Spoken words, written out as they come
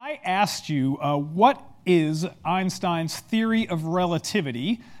I asked you what is Einstein's theory of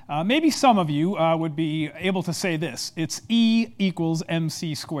relativity, maybe some of you would be able to say this. It's E equals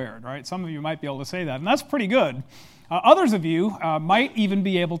mc squared, right? Some of you might be able to say that, and that's pretty good. Others of you might even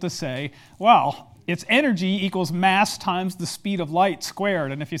be able to say, well, it's energy equals mass times the speed of light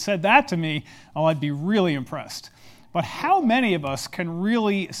squared. And if you said that to me, well, I'd be really impressed. But how many of us can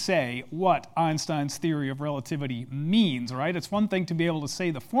really say what Einstein's theory of relativity means, right? It's one thing to be able to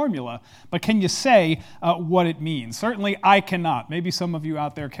say the formula, but can you say what it means? Certainly I cannot. Maybe some of you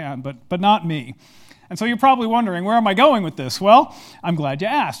out there can, but not me. And so you're probably wondering, where am I going with this? Well, I'm glad you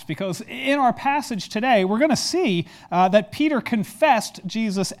asked, because in our passage today, we're going to see that Peter confessed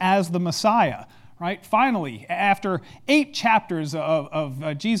Jesus as the Messiah. Right? Finally, after 8 chapters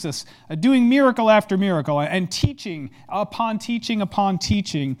of Jesus doing miracle after miracle and teaching upon teaching upon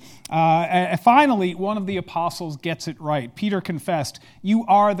teaching, finally one of the apostles gets it right. Peter confessed, "You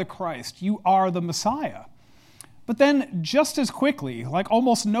are the Christ, you are the Messiah." But then just as quickly, like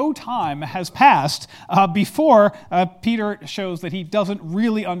almost no time has passed before Peter shows that he doesn't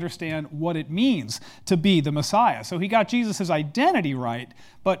really understand what it means to be the Messiah. So he got Jesus' identity right,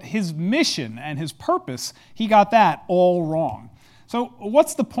 but his mission and his purpose, he got that all wrong. So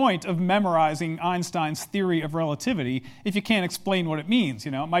what's the point of memorizing Einstein's theory of relativity if you can't explain what it means?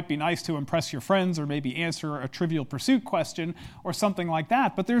 You know, it might be nice to impress your friends or maybe answer a Trivial Pursuit question or something like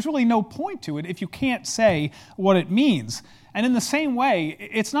that, but there's really no point to it if you can't say what it means. And in the same way,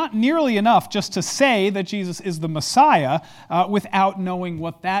 it's not nearly enough just to say that Jesus is the Messiah without knowing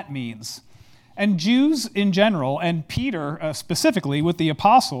what that means. And Jews in general, and Peter specifically with the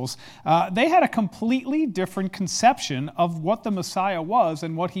apostles, they had a completely different conception of what the Messiah was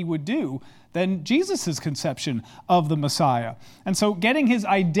and what he would do than Jesus' conception of the Messiah. And so getting his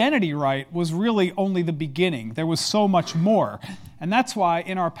identity right was really only the beginning. There was so much more. And that's why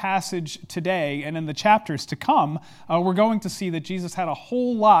in our passage today and in the chapters to come, we're going to see that Jesus had a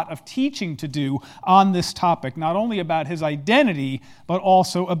whole lot of teaching to do on this topic, not only about his identity, but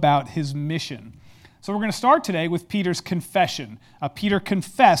also about his mission. So we're going to start today with Peter's confession. Peter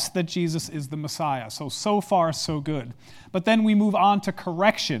confessed that Jesus is the Messiah. So far, so good. But then we move on to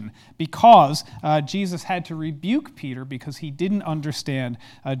correction because Jesus had to rebuke Peter because he didn't understand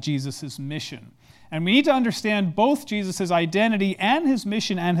Jesus' mission. And we need to understand both Jesus' identity and his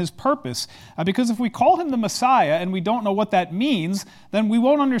mission and his purpose, because if we call him the Messiah and we don't know what that means, then we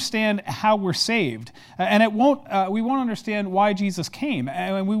won't understand how we're saved. And we won't understand why Jesus came,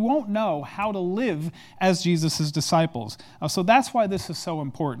 and we won't know how to live as Jesus' disciples. So that's why this is so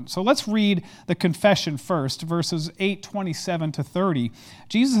important. So let's read the confession first, verses 8:27 to 30.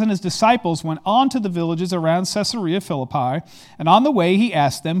 Jesus and his disciples went on to the villages around Caesarea Philippi, and on the way he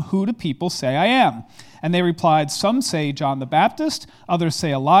asked them, "Who do people say I am?" And they replied, "Some say John the Baptist, others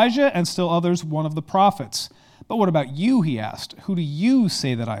say Elijah, and still others one of the prophets." "But what about you?" he asked. "Who do you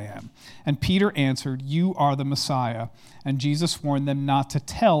say that I am?" And Peter answered, "You are the Messiah." And Jesus warned them not to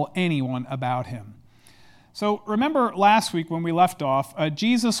tell anyone about him. So remember last week when we left off,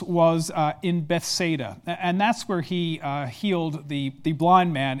 Jesus was in Bethsaida, and that's where he healed the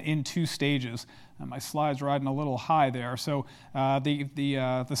blind man in 2 stages. My slide's riding a little high there. So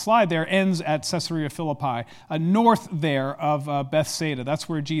the slide there ends at Caesarea Philippi, north there of Bethsaida. That's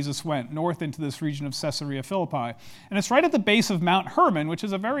where Jesus went, north into this region of Caesarea Philippi. And it's right at the base of Mount Hermon, which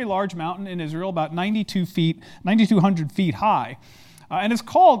is a very large mountain in Israel, about 9,200 feet high. And it's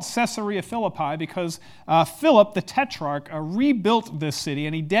called Caesarea Philippi because Philip, the tetrarch, rebuilt this city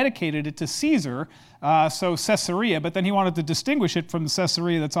and he dedicated it to Caesar, so Caesarea, but then he wanted to distinguish it from the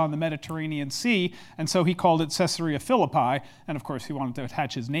Caesarea that's on the Mediterranean Sea, and so he called it Caesarea Philippi, and of course he wanted to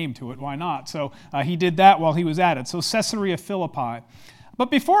attach his name to it, why not? So he did that while he was at it, so Caesarea Philippi. But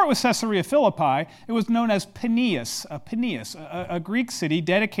before it was Caesarea Philippi, it was known as Peneus, a Greek city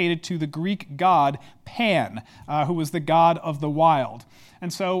dedicated to the Greek god Pan, who was the god of the wild.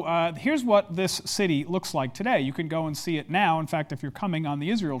 And so here's what this city looks like today. You can go and see it now. In fact, if you're coming on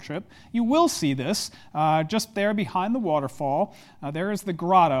the Israel trip, you will see this just there behind the waterfall. There is the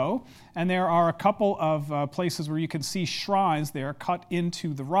grotto, and there are a couple of places where you can see shrines there cut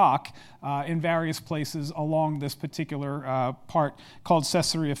into the rock in various places along this particular part called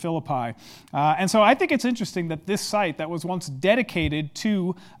Caesarea Philippi. And so I think it's interesting that this site that was once dedicated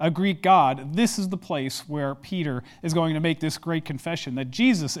to a Greek god, this is the place where Peter is going to make this great confession that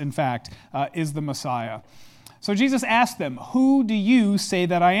Jesus, in fact, is the Messiah. So Jesus asked them, "Who do you say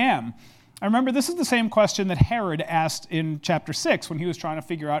that I am?" I remember this is the same question that Herod asked in chapter 6 when he was trying to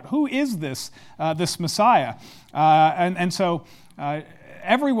figure out who is this Messiah. And so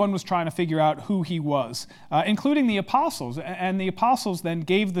everyone was trying to figure out who he was, including the apostles. And the apostles then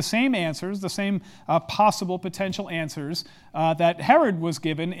gave the same answers, the same possible potential answers that Herod was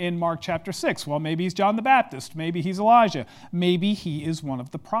given in Mark chapter 6. Well, maybe he's John the Baptist. Maybe he's Elijah. Maybe he is one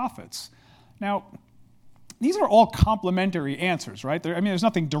of the prophets. Now, these are all complementary answers, right? There's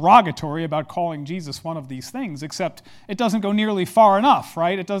nothing derogatory about calling Jesus one of these things, except it doesn't go nearly far enough,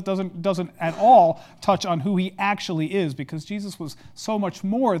 right? It doesn't at all touch on who he actually is, because Jesus was so much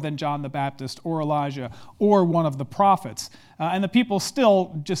more than John the Baptist or Elijah or one of the prophets. And the people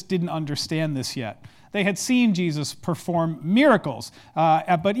still just didn't understand this yet. They had seen Jesus perform miracles,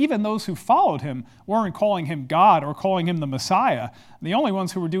 but even those who followed him weren't calling him God or calling him the Messiah. The only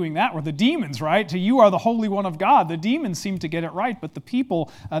ones who were doing that were the demons, right? You are the Holy One of God. The demons seem to get it right, but the people,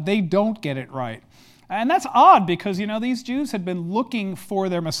 they don't get it right. And that's odd because, these Jews had been looking for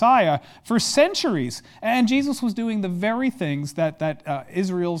their Messiah for centuries. And Jesus was doing the very things that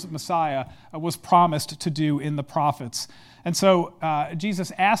Israel's Messiah was promised to do in the prophets. And so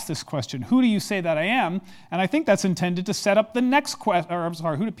Jesus asked this question, who do you say that I am? And I think that's intended to set up the next question,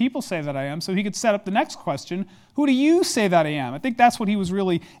 who do people say that I am? So he could set up the next question, who do you say that I am? I think that's what he was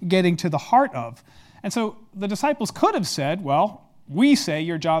really getting to the heart of. And so the disciples could have said, well, we say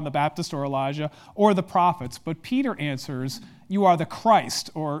you're John the Baptist or Elijah or the prophets, but Peter answers, you are the Christ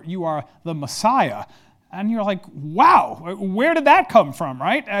or you are the Messiah. And you're like, wow, where did that come from,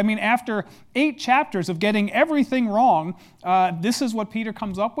 right? After 8 chapters of getting everything wrong, this is what Peter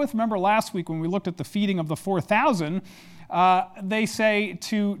comes up with. Remember last week when we looked at the feeding of the 4,000, they say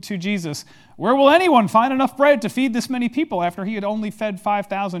to Jesus, where will anyone find enough bread to feed this many people after he had only fed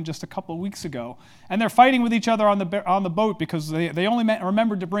 5,000 just a couple of weeks ago? And they're fighting with each other on the boat because they only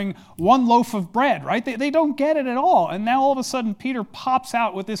remembered to bring 1 loaf of bread, right? They don't get it at all. And now all of a sudden Peter pops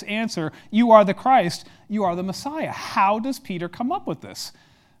out with this answer, you are the Christ, you are the Messiah. How does Peter come up with this?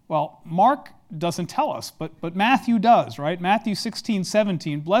 Well, Mark doesn't tell us, but Matthew does, right? Matthew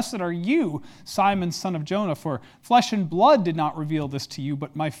 16:17, blessed are you, Simon, son of Jonah, for flesh and blood did not reveal this to you,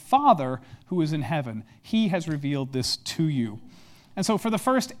 but my Father who is in heaven, he has revealed this to you. And so for the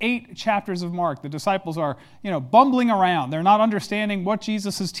first 8 chapters of Mark, the disciples are, bumbling around. They're not understanding what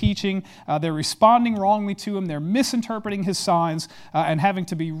Jesus is teaching. They're responding wrongly to him. They're misinterpreting his signs and having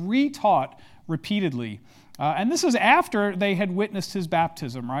to be retaught repeatedly. And this is after they had witnessed his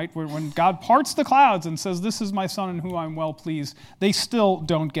baptism, right? When God parts the clouds and says, this is my son in whom I'm well pleased, they still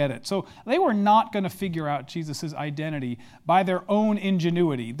don't get it. So they were not going to figure out Jesus' identity by their own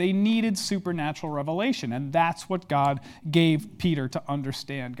ingenuity. They needed supernatural revelation, and that's what God gave Peter to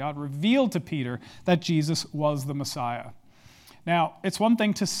understand. God revealed to Peter that Jesus was the Messiah. Now, it's one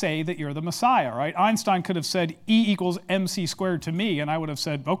thing to say that you're the Messiah, right? Einstein could have said E equals mc squared to me, and I would have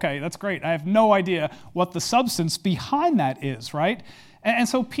said, okay, that's great. I have no idea what the substance behind that is, right? And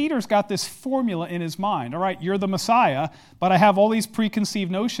so Peter's got this formula in his mind. All right, you're the Messiah, but I have all these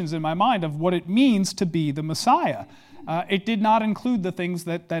preconceived notions in my mind of what it means to be the Messiah. It did not include the things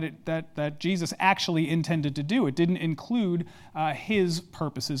that Jesus actually intended to do. It didn't include his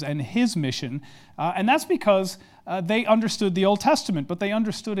purposes and his mission. And that's because they understood the Old Testament, but they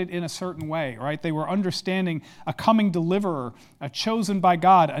understood it in a certain way, right? They were understanding a coming deliverer, chosen by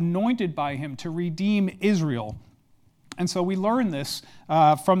God, anointed by him to redeem Israel. And so we learn this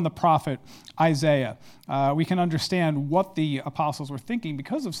from the prophet Isaiah. We can understand what the apostles were thinking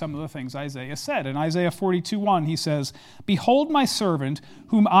because of some of the things Isaiah said. In Isaiah 42:1, he says, behold my servant,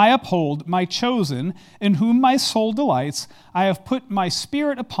 whom I uphold, my chosen, in whom my soul delights. I have put my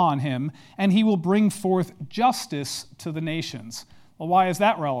spirit upon him, and he will bring forth justice to the nations. Well, why is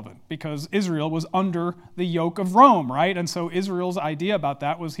that relevant? Because Israel was under the yoke of Rome, right? And so Israel's idea about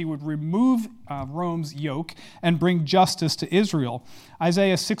that was he would remove Rome's yoke and bring justice to Israel.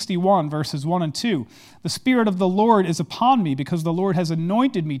 Isaiah 61, verses 1 and 2. The Spirit of the Lord is upon me, because the Lord has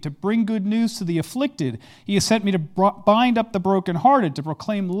anointed me to bring good news to the afflicted. He has sent me to bind up the brokenhearted, to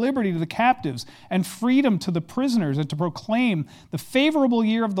proclaim liberty to the captives, and freedom to the prisoners, and to proclaim the favorable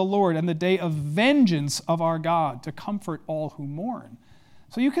year of the Lord and the day of vengeance of our God, to comfort all who mourn.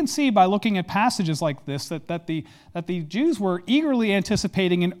 So you can see by looking at passages like this that the Jews were eagerly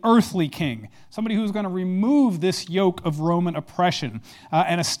anticipating an earthly king, somebody who was going to remove this yoke of Roman oppression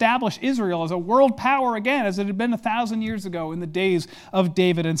and establish Israel as a world power again, as it had been 1,000 years ago in the days of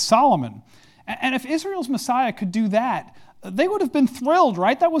David and Solomon. And if Israel's Messiah could do that, they would have been thrilled,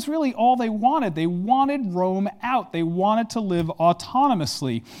 right? That was really all they wanted. They wanted Rome out. They wanted to live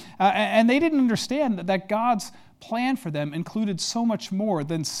autonomously. And they didn't understand that God's plan for them included so much more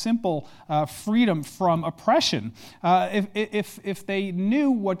than simple freedom from oppression. If they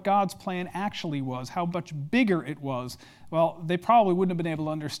knew what God's plan actually was, how much bigger it was, well, they probably wouldn't have been able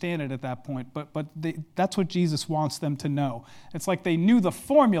to understand it at that point, but that's what Jesus wants them to know. It's like they knew the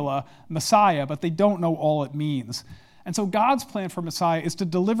formula, Messiah, but they don't know all it means. And so God's plan for Messiah is to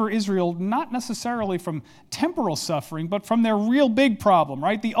deliver Israel not necessarily from temporal suffering, but from their real big problem,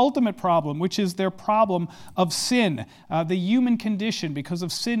 right? The ultimate problem, which is their problem of sin, the human condition. Because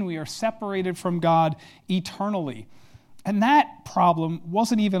of sin, we are separated from God eternally. And that problem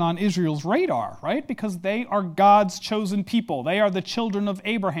wasn't even on Israel's radar, right? Because they are God's chosen people. They are the children of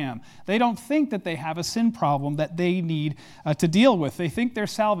Abraham. They don't think that they have a sin problem that they need to deal with. They think their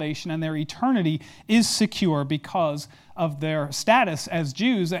salvation and their eternity is secure because of their status as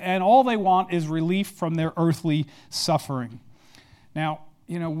Jews, and all they want is relief from their earthly suffering. Now,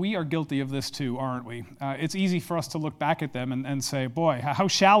 we are guilty of this too, aren't we? It's easy for us to look back at them and say, boy, how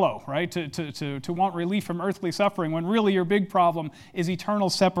shallow, right? To want relief from earthly suffering when really your big problem is eternal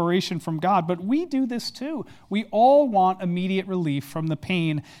separation from God. But we do this too. We all want immediate relief from the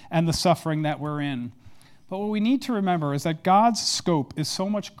pain and the suffering that we're in. But what we need to remember is that God's scope is so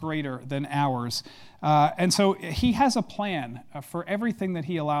much greater than ours. And so he has a plan for everything that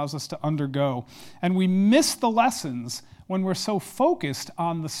he allows us to undergo. And we miss the lessons when we're so focused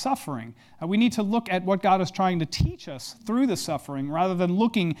on the suffering. We need to look at what God is trying to teach us through the suffering rather than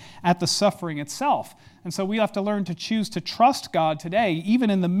looking at the suffering itself. And so we have to learn to choose to trust God today, even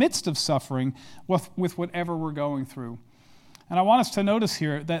in the midst of suffering, with whatever we're going through. And I want us to notice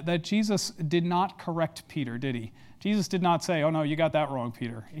here that Jesus did not correct Peter, did he? Jesus did not say, oh no, you got that wrong,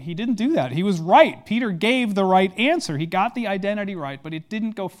 Peter. He didn't do that. He was right. Peter gave the right answer. He got the identity right, but it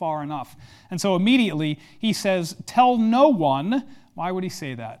didn't go far enough. And so immediately he says, tell no one. Why would he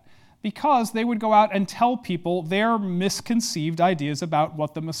say that? Because they would go out and tell people their misconceived ideas about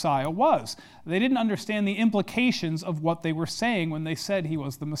what the Messiah was. They didn't understand the implications of what they were saying when they said he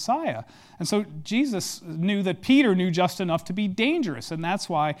was the Messiah. And so Jesus knew that Peter knew just enough to be dangerous, and that's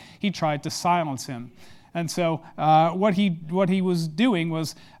why he tried to silence him. And so what he was doing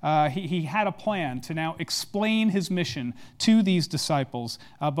was he had a plan to now explain his mission to these disciples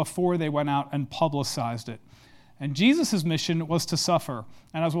before they went out and publicized it. And Jesus' mission was to suffer.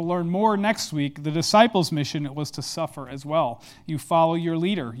 And as we'll learn more next week, the disciples' mission was to suffer as well. You follow your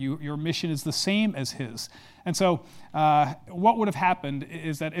leader. Your mission is the same as his. And so what would have happened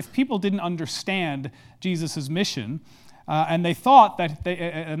is that if people didn't understand Jesus' mission, and they thought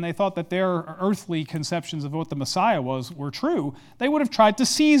that their earthly conceptions of what the Messiah was were true, they would have tried to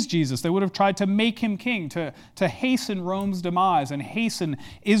seize Jesus. They would have tried to make him king, to hasten Rome's demise and hasten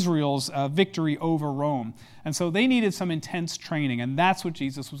Israel's victory over Rome. And so they needed some intense training, and that's what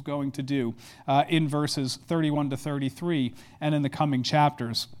Jesus was going to do in verses 31 to 33 and in the coming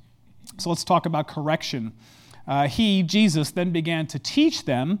chapters. So let's talk about correction. Jesus, then began to teach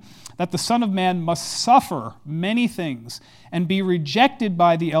them that the Son of Man must suffer many things and be rejected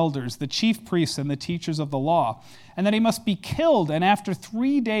by the elders, the chief priests, and the teachers of the law, and that he must be killed and after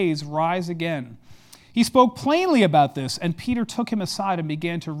 3 days rise again. He spoke plainly about this, and Peter took him aside and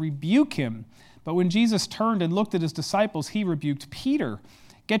began to rebuke him. But when Jesus turned and looked at his disciples, he rebuked Peter.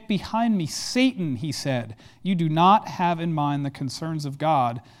 "Get behind me, Satan," he said. "You do not have in mind the concerns of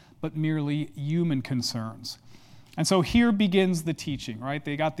God, but merely human concerns." And so here begins the teaching, right?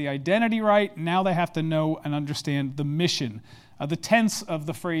 They got the identity right. Now they have to know and understand the mission. The tense of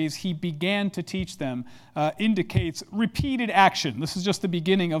the phrase, he began to teach them, indicates repeated action. This is just the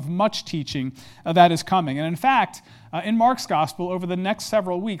beginning of much teaching that is coming. And in fact, in Mark's gospel, over the next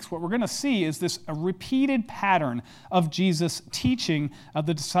several weeks, what we're going to see is this a repeated pattern of Jesus teaching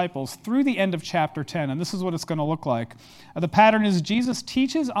the disciples through the end of chapter 10. And this is what it's going to look like. The pattern is Jesus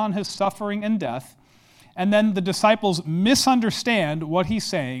teaches on his suffering and death, and then the disciples misunderstand what he's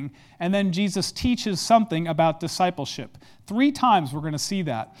saying, and then Jesus teaches something about discipleship. 3 times we're going to see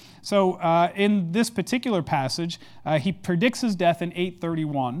that. So in this particular passage, he predicts his death in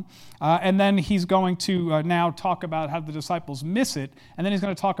 8:31, and then he's going to now talk about how the disciples miss it, and then he's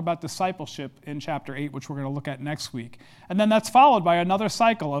going to talk about discipleship in chapter 8, which we're going to look at next week. And then that's followed by another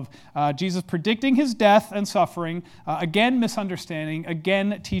cycle of Jesus predicting his death and suffering, again misunderstanding,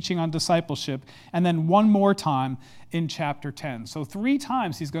 again teaching on discipleship, and then one more time in chapter 10. So 3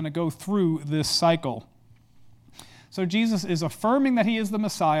 times he's going to go through this cycle. So Jesus is affirming that he is the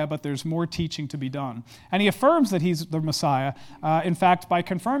Messiah, but there's more teaching to be done. And he affirms that he's the Messiah, in fact, by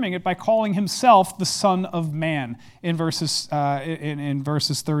confirming it by calling himself the Son of Man in verses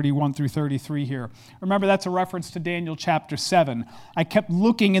 31 through 33 here. Remember, that's a reference to Daniel chapter 7. I kept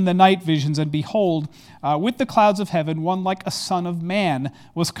looking in the night visions, and behold, with the clouds of heaven, one like a son of man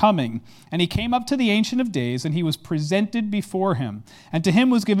was coming. And he came up to the Ancient of Days, and he was presented before him. And to him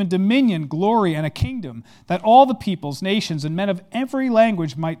was given dominion, glory, and a kingdom, that all the peoples, nations, and men of every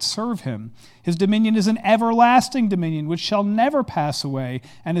language might serve him. His dominion is an everlasting dominion, which shall never pass away,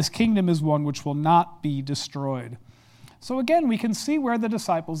 and his kingdom is one which will not be destroyed. So again, we can see where the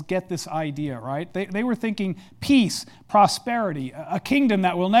disciples get this idea, right? They were thinking peace, prosperity, a kingdom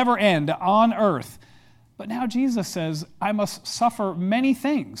that will never end on earth. But now Jesus says, I must suffer many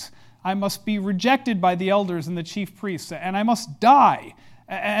things. I must be rejected by the elders and the chief priests, and I must die.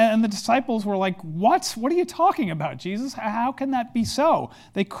 And the disciples were like, what? What are you talking about, Jesus? How can that be so?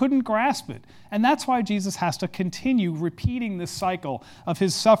 They couldn't grasp it. And that's why Jesus has to continue repeating this cycle of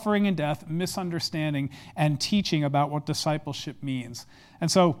his suffering and death, misunderstanding, and teaching about what discipleship means. And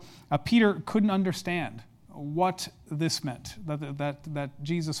so Peter couldn't understand what this meant, that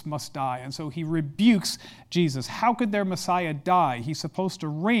Jesus must die. And so he rebukes Jesus. How could their Messiah die? He's supposed to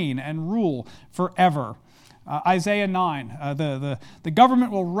reign and rule forever. Isaiah 9, the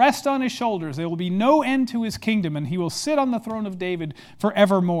government will rest on his shoulders. There will be no end to his kingdom, and he will sit on the throne of David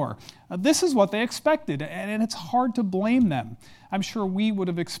forevermore. This is what they expected, and it's hard to blame them. I'm sure we would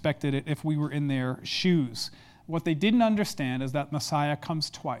have expected it if we were in their shoes. What they didn't understand is that Messiah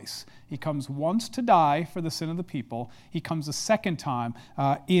comes twice. He comes once to die for the sin of the people. He comes a second time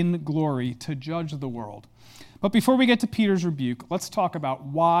in glory to judge the world. But before we get to Peter's rebuke, let's talk about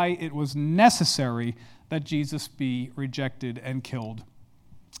why it was necessary that Jesus be rejected and killed.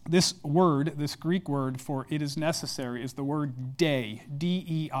 This word, this Greek word for it is necessary, is the word dei,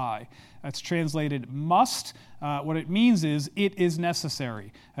 D-E-I. That's translated must. What it means is it is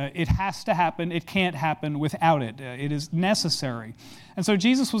necessary. It has to happen. It can't happen without it. It is necessary. And so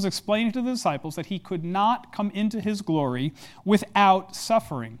Jesus was explaining to the disciples that he could not come into his glory without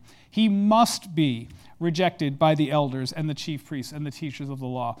suffering. He must be rejected by the elders and the chief priests and the teachers of the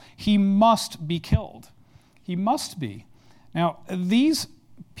law. He must be killed. He must be. Now, these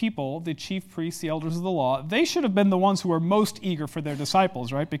people, the chief priests, the elders of the law, they should have been the ones who were most eager for their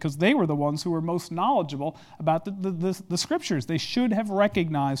disciples, right? Because they were the ones who were most knowledgeable about the scriptures. They should have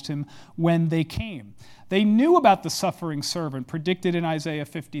recognized him when they came. They knew about the suffering servant predicted in Isaiah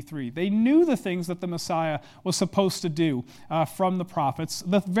 53. They knew the things that the Messiah was supposed to do from the prophets,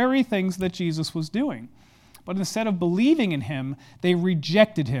 the very things that Jesus was doing. But instead of believing in him, they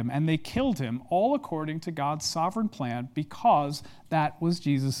rejected him and they killed him, all according to God's sovereign plan, because that was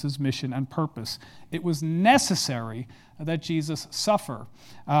Jesus' mission and purpose. It was necessary that Jesus suffer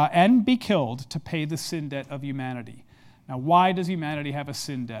and be killed to pay the sin debt of humanity. Now, why does humanity have a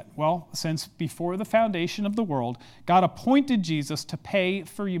sin debt? Well, since before the foundation of the world, God appointed Jesus to pay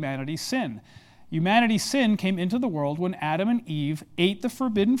for humanity's sin. Humanity's sin came into the world when Adam and Eve ate the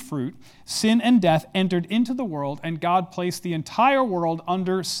forbidden fruit. Sin and death entered into the world, and God placed the entire world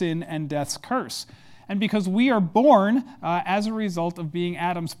under sin and death's curse. And because we are born as a result of being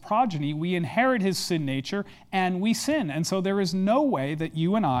Adam's progeny, we inherit his sin nature and we sin. And so there is no way that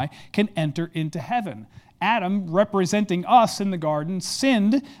you and I can enter into heaven. Adam, representing us in the garden,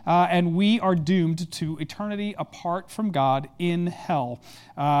 sinned, and we are doomed to eternity apart from God in hell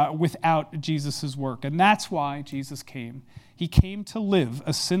without Jesus' work. And that's why Jesus came. He came to live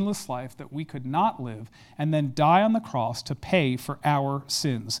a sinless life that we could not live and then die on the cross to pay for our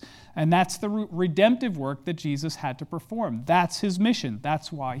sins. And that's the redemptive work that Jesus had to perform. That's his mission.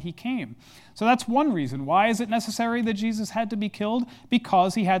 That's why he came. So that's one reason. Why is it necessary that Jesus had to be killed?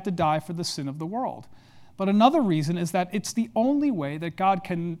 Because he had to die for the sin of the world. But another reason is that it's the only way that God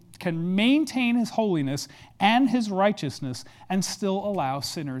can maintain his holiness and his righteousness and still allow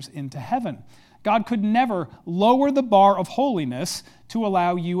sinners into heaven. God could never lower the bar of holiness to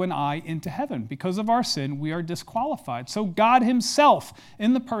allow you and I into heaven. Because of our sin, we are disqualified. So God himself,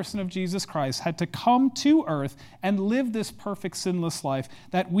 in the person of Jesus Christ, had to come to earth and live this perfect sinless life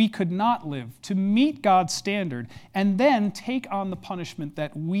that we could not live, to meet God's standard, and then take on the punishment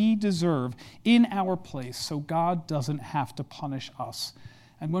that we deserve in our place so God doesn't have to punish us.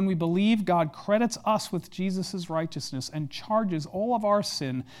 And when we believe, God credits us with Jesus' righteousness and charges all of our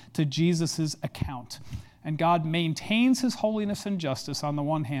sin to Jesus' account. And God maintains his holiness and justice on the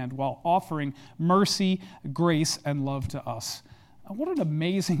one hand while offering mercy, grace, and love to us. What an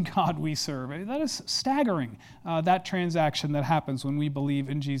amazing God we serve. That is staggering, that transaction that happens when we believe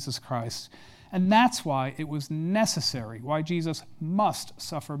in Jesus Christ. And that's why it was necessary, why Jesus must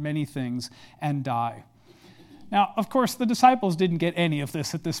suffer many things and die. Now, of course, the disciples didn't get any of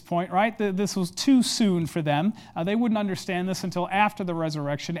this at this point, right? This was too soon for them. They wouldn't understand this until after the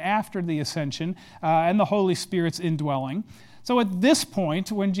resurrection, after the ascension, and the Holy Spirit's indwelling. So at this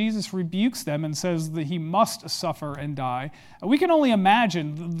point, when Jesus rebukes them and says that he must suffer and die, we can only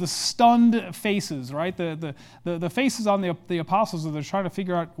imagine the stunned faces, right? The faces on the apostles as they're trying to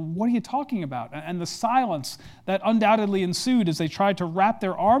figure out, what are you talking about? And the silence that undoubtedly ensued as they tried to wrap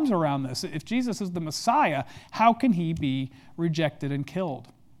their arms around this. If Jesus is the Messiah, how can he be rejected and killed?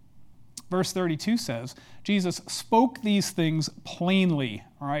 Verse 32 says, Jesus spoke these things plainly,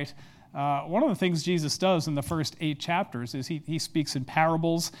 right? One of the things Jesus does in the first 8 chapters is he speaks in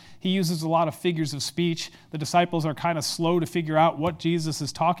parables. He uses a lot of figures of speech. The disciples are kind of slow to figure out what Jesus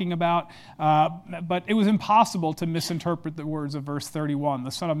is talking about, but it was impossible to misinterpret the words of verse 31.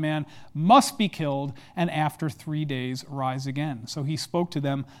 The Son of Man must be killed and after 3 days rise again. So he spoke to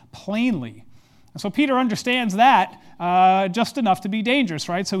them plainly. So Peter understands that just enough to be dangerous,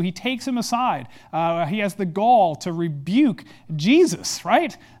 right? So he takes him aside. He has the gall to rebuke Jesus,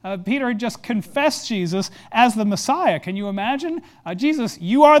 right? Peter had just confessed Jesus as the Messiah. Can you imagine? Jesus,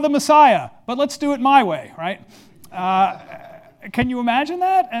 you are the Messiah, but let's do it my way, right? Can you imagine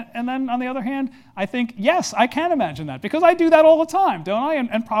that? And then on the other hand, I think, yes, I can imagine that because I do that all the time, don't I?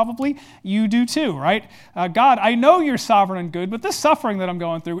 And probably you do too, right? God, I know you're sovereign and good, but this suffering that I'm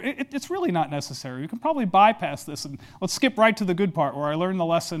going through, it's really not necessary. We can probably bypass this and let's skip right to the good part where I learn the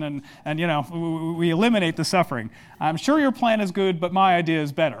lesson and we eliminate the suffering. I'm sure your plan is good, but my idea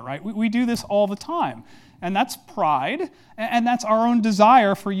is better, right? We do this all the time. And that's pride, and that's our own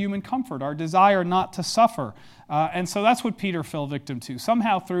desire for human comfort, our desire not to suffer. And so that's what Peter fell victim to.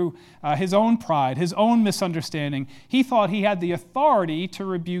 Somehow through his own pride, his own misunderstanding, he thought he had the authority to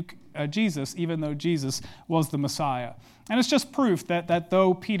rebuke Jesus, even though Jesus was the Messiah. And it's just proof that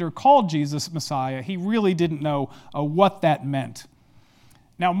though Peter called Jesus Messiah, he really didn't know what that meant.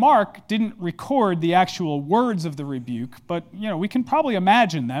 Now, Mark didn't record the actual words of the rebuke, but we can probably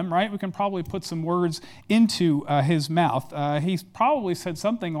imagine them, right? We can probably put some words into his mouth. He probably said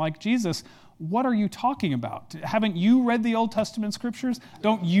something like, Jesus, what are you talking about? Haven't you read the Old Testament scriptures?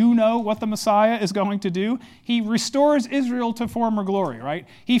 Don't you know what the Messiah is going to do? He restores Israel to former glory, right?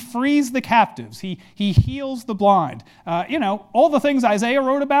 He frees the captives. He heals the blind. All the things Isaiah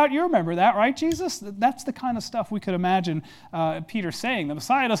wrote about, you remember that, right, Jesus? That's the kind of stuff we could imagine Peter saying. The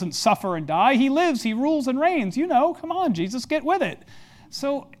Messiah doesn't suffer and die. He lives, he rules and reigns. Come on, Jesus, get with it.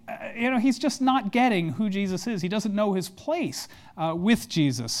 So, he's just not getting who Jesus is. He doesn't know his place with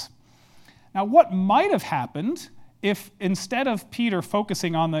Jesus. Now, what might have happened if instead of Peter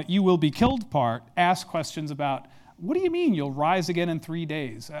focusing on the you will be killed part, asked questions about, what do you mean you'll rise again in 3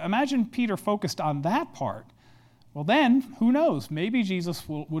 days? Imagine Peter focused on that part. Well, then, who knows? Maybe Jesus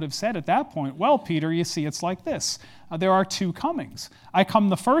would have said at that point, well, Peter, you see, it's like this. There are 2 comings. I come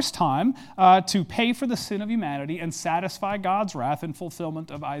the first time to pay for the sin of humanity and satisfy God's wrath in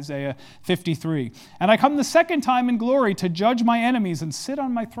fulfillment of Isaiah 53. And I come the second time in glory to judge my enemies and sit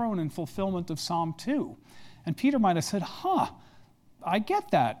on my throne in fulfillment of Psalm 2. And Peter might have said, I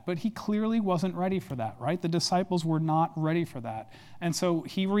get that, but he clearly wasn't ready for that, right? The disciples were not ready for that. And so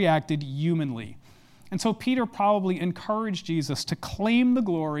he reacted humanly. And so Peter probably encouraged Jesus to claim the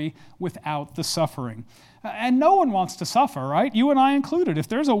glory without the suffering. And no one wants to suffer, right? You and I included. If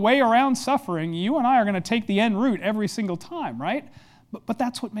there's a way around suffering, you and I are going to take the end route every single time, right? But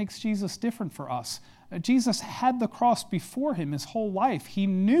that's what makes Jesus different for us. Jesus had the cross before him his whole life. He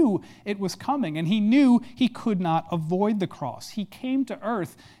knew it was coming, and he knew he could not avoid the cross. He came to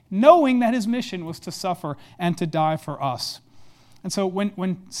earth knowing that his mission was to suffer and to die for us. And so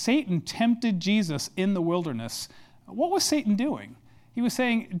when Satan tempted Jesus in the wilderness, what was Satan doing? He was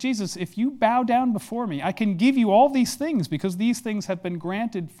saying, Jesus, if you bow down before me, I can give you all these things because these things have been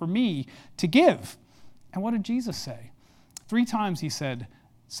granted for me to give. And what did Jesus say? 3 times he said,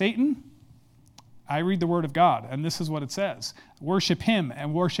 Satan, I read the word of God, and this is what it says. Worship him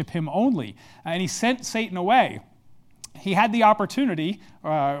and worship him only. And he sent Satan away. He had the opportunity,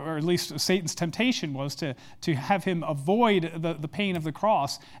 or at least Satan's temptation was to have him avoid the pain of the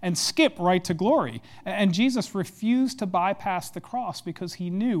cross and skip right to glory. And Jesus refused to bypass the cross because he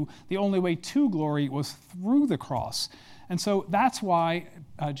knew the only way to glory was through the cross. And so that's why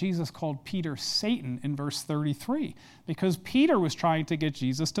Jesus called Peter Satan in verse 33, because Peter was trying to get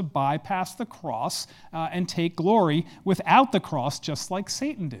Jesus to bypass the cross and take glory without the cross, just like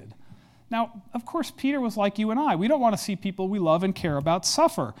Satan did. Now, of course, Peter was like you and I. We don't want to see people we love and care about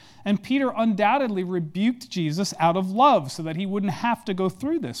suffer. And Peter undoubtedly rebuked Jesus out of love so that he wouldn't have to go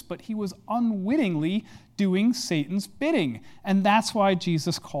through this. But he was unwittingly doing Satan's bidding. And that's why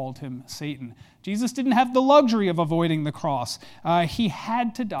Jesus called him Satan. Jesus didn't have the luxury of avoiding the cross. He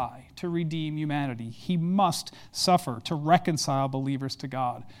had to die to redeem humanity. He must suffer to reconcile believers to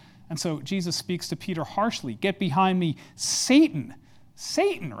God. And so Jesus speaks to Peter harshly. Get behind me, Satan.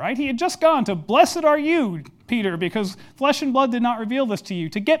 Satan, right? He had just gone to, blessed are you, Peter, because flesh and blood did not reveal this to you.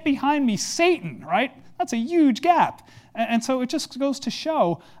 To get behind me, Satan, right? That's a huge gap. And so it just goes to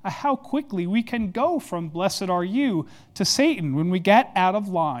show how quickly we can go from blessed are you to Satan when we get out of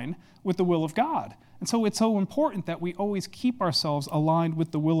line with the will of God. And so it's so important that we always keep ourselves aligned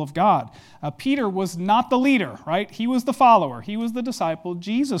with the will of God. Peter was not the leader, right? He was the follower. He was the disciple.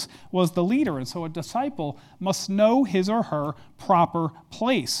 Jesus was the leader. And so a disciple must know his or her proper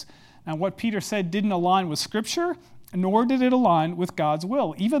place. Now, what Peter said didn't align with Scripture, nor did it align with God's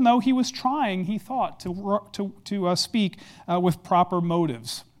will, even though he was trying, he thought, to speak with proper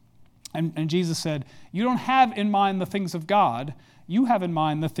motives. And Jesus said, you don't have in mind the things of God, you have in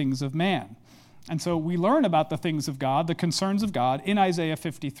mind the things of man. And so we learn about the things of God, the concerns of God, in Isaiah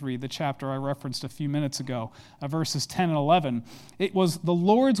 53, the chapter I referenced a few minutes ago, verses 10 and 11. It was the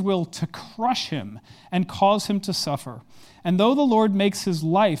Lord's will to crush him and cause him to suffer. And though the Lord makes his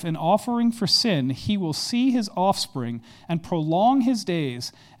life an offering for sin, he will see his offspring and prolong his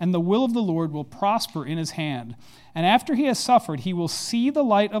days, and the will of the Lord will prosper in his hand. And after he has suffered, he will see the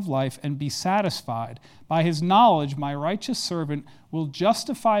light of life and be satisfied. By his knowledge, my righteous servant will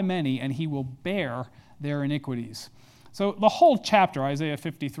justify many, and he will bear their iniquities. So the whole chapter, Isaiah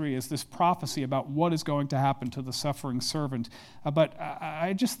 53, is this prophecy about what is going to happen to the suffering servant. But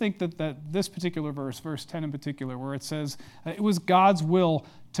I just think that this particular verse, verse 10 in particular, where it says, it was God's will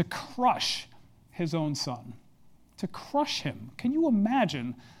to crush his own son. To crush him. Can you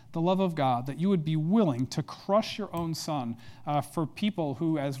imagine the love of God, that you would be willing to crush your own son for people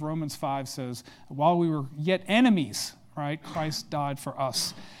who, as Romans 5 says, while we were yet enemies, right, Christ died for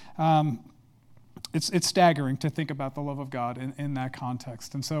us. It's staggering to think about the love of God in that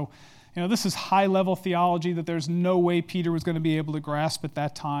context. And so, this is high-level theology that there's no way Peter was going to be able to grasp at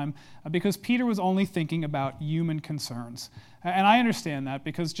that time because Peter was only thinking about human concerns. And I understand that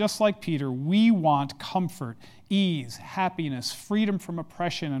because just like Peter, we want comfort, ease, happiness, freedom from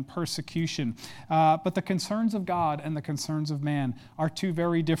oppression and persecution. But the concerns of God and the concerns of man are two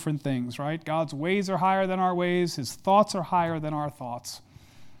very different things, right? God's ways are higher than our ways. His thoughts are higher than our thoughts.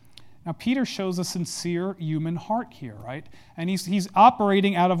 Now, Peter shows a sincere human heart here, right? And he's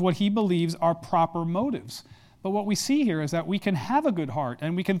operating out of what he believes are proper motives. But what we see here is that we can have a good heart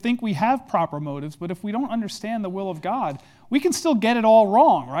and we can think we have proper motives, but if we don't understand the will of God, we can still get it all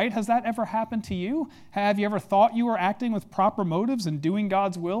wrong, right? Has that ever happened to you? Have you ever thought you were acting with proper motives and doing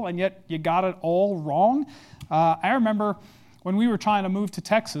God's will, and yet you got it all wrong? I remember when we were trying to move to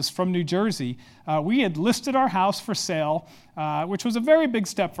Texas from New Jersey, we had listed our house for sale, which was a very big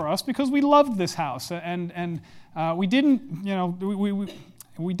step for us because we loved this house, and we didn't,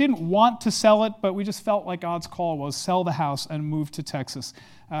 we didn't want to sell it, but we just felt like God's call was sell the house and move to Texas.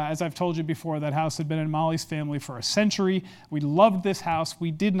 As I've told you before, that house had been in Molly's family for a century. We loved this house.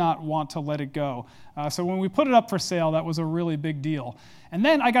 We did not want to let it go. So when we put it up for sale, that was a really big deal. And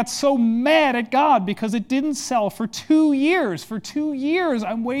then I got so mad at God because it didn't sell for 2 years. For 2 years,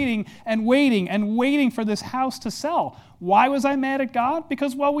 I'm waiting and waiting and waiting for this house to sell. Why was I mad at God?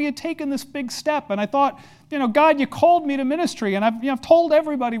 Because, we had taken this big step, and I thought, God, you called me to ministry, and I've told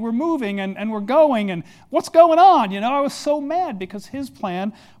everybody we're moving and we're going, and what's going on? I was so mad because his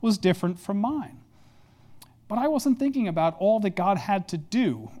plan was different from mine. But I wasn't thinking about all that God had to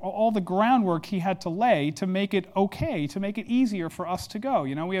do, all the groundwork he had to lay to make it okay, to make it easier for us to go.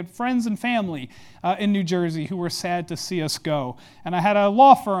 We had friends and family in New Jersey who were sad to see us go. And I had a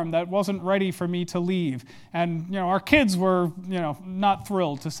law firm that wasn't ready for me to leave. And, our kids were, not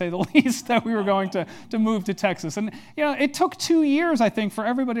thrilled, to say the least, that we were going to move to Texas. And, it took 2 years, I think, for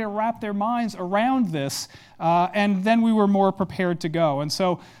everybody to wrap their minds around this. And then we were more prepared to go. And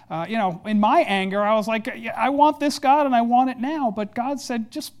so, in my anger, I was like, I want this, God, and I want it now. But God said,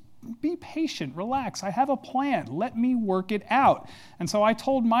 just be patient, relax. I have a plan. Let me work it out. And so I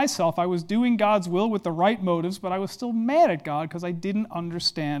told myself I was doing God's will with the right motives, but I was still mad at God because I didn't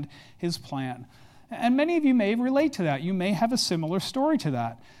understand his plan. And many of you may relate to that. You may have a similar story to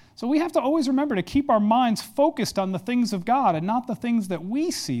that. So we have to always remember to keep our minds focused on the things of God and not the things that we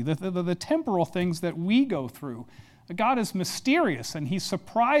see, the temporal things that we go through. God is mysterious and he's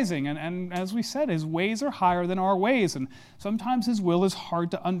surprising, and as we said, his ways are higher than our ways, and sometimes his will is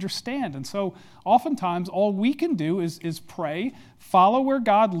hard to understand. And so oftentimes all we can do is pray, follow where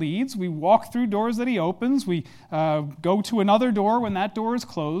God leads. We walk through doors that he opens. We go to another door when that door is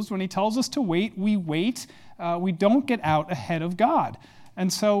closed. When he tells us to wait, we wait. We don't get out ahead of God.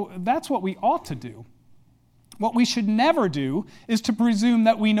 And so that's what we ought to do. What we should never do is to presume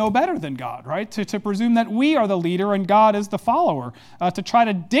that we know better than God, right? To presume that we are the leader and God is the follower. To try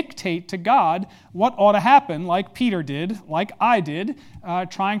to dictate to God what ought to happen, like Peter did, like I did,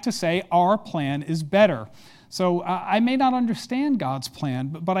 trying to say our plan is better. So I may not understand God's plan,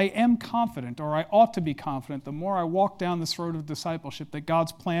 but I am confident, or I ought to be confident, the more I walk down this road of discipleship, that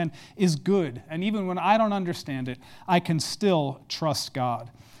God's plan is good. And even when I don't understand it, I can still trust God.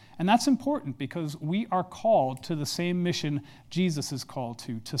 And that's important because we are called to the same mission Jesus is called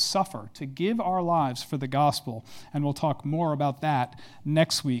to suffer, to give our lives for the gospel. And we'll talk more about that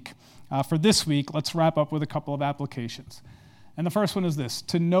next week. For this week, let's wrap up with a couple of applications. And the first one is this: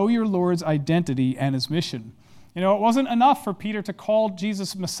 to know your Lord's identity and his mission. You know, it wasn't enough for Peter to call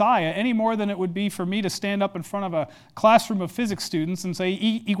Jesus Messiah any more than it would be for me to stand up in front of a classroom of physics students and say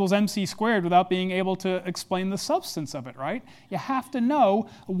E equals mc squared without being able to explain the substance of it, right? You have to know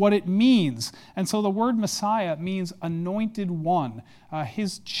what it means. And so the word Messiah means anointed one,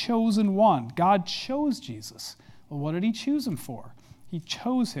 his chosen one. God chose Jesus. Well, what did he choose him for? He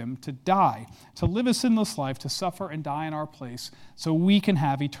chose him to die, to live a sinless life, to suffer and die in our place so we can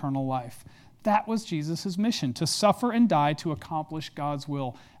have eternal life. That was Jesus' mission, to suffer and die to accomplish God's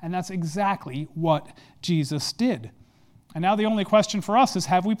will. And that's exactly what Jesus did. And now the only question for us is,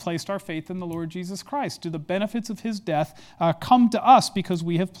 have we placed our faith in the Lord Jesus Christ? Do the benefits of his death come to us because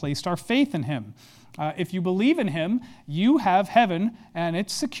we have placed our faith in him? If you believe in him, you have heaven and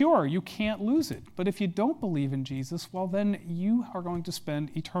it's secure. You can't lose it. But if you don't believe in Jesus, well, then you are going to spend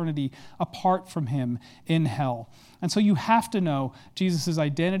eternity apart from him in hell. And so you have to know Jesus'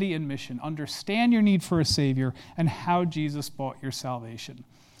 identity and mission, understand your need for a Savior, and how Jesus bought your salvation.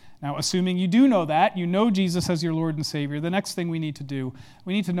 Now, assuming you do know that, you know Jesus as your Lord and Savior, the next thing we need to do,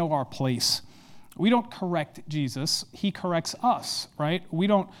 we need to know our place. We don't correct Jesus, he corrects us, right? We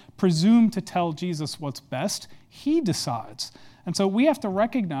don't presume to tell Jesus what's best, he decides. And so we have to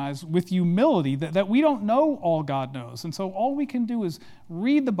recognize with humility that we don't know all God knows. And so all we can do is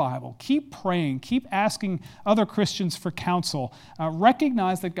read the Bible, keep praying, keep asking other Christians for counsel,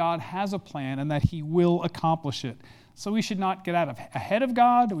 recognize that God has a plan and that he will accomplish it. So we should not get ahead of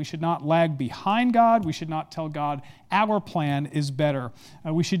God. We should not lag behind God. We should not tell God our plan is better.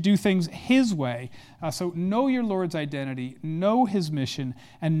 We should do things his way. So know your Lord's identity, know his mission,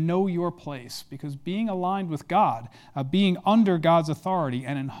 and know your place. Because being aligned with God, being under God's authority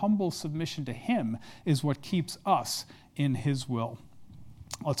and in humble submission to him is what keeps us in his will.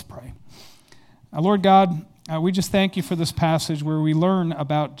 Let's pray. Lord God, we just thank you for this passage where we learn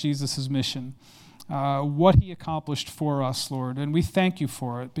about Jesus' mission. What he accomplished for us, Lord. And we thank you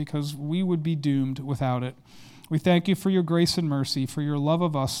for it because we would be doomed without it. We thank you for your grace and mercy, for your love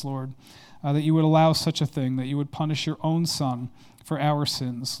of us, Lord, that you would allow such a thing, that you would punish your own Son for our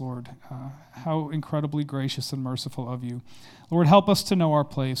sins, Lord. How incredibly gracious and merciful of you. Lord, help us to know our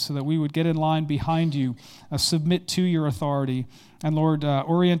place so that we would get in line behind you, submit to your authority, and Lord,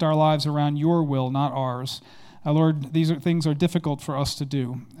 orient our lives around your will, not ours. Lord, these things are difficult for us to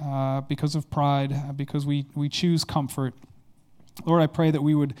do because of pride, because we choose comfort. Lord, I pray that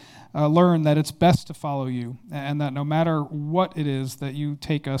we would learn that it's best to follow you, and that no matter what it is that you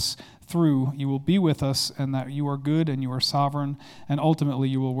take us through, you will be with us, and that you are good and you are sovereign, and ultimately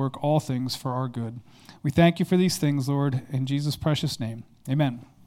you will work all things for our good. We thank you for these things, Lord, in Jesus' precious name. Amen.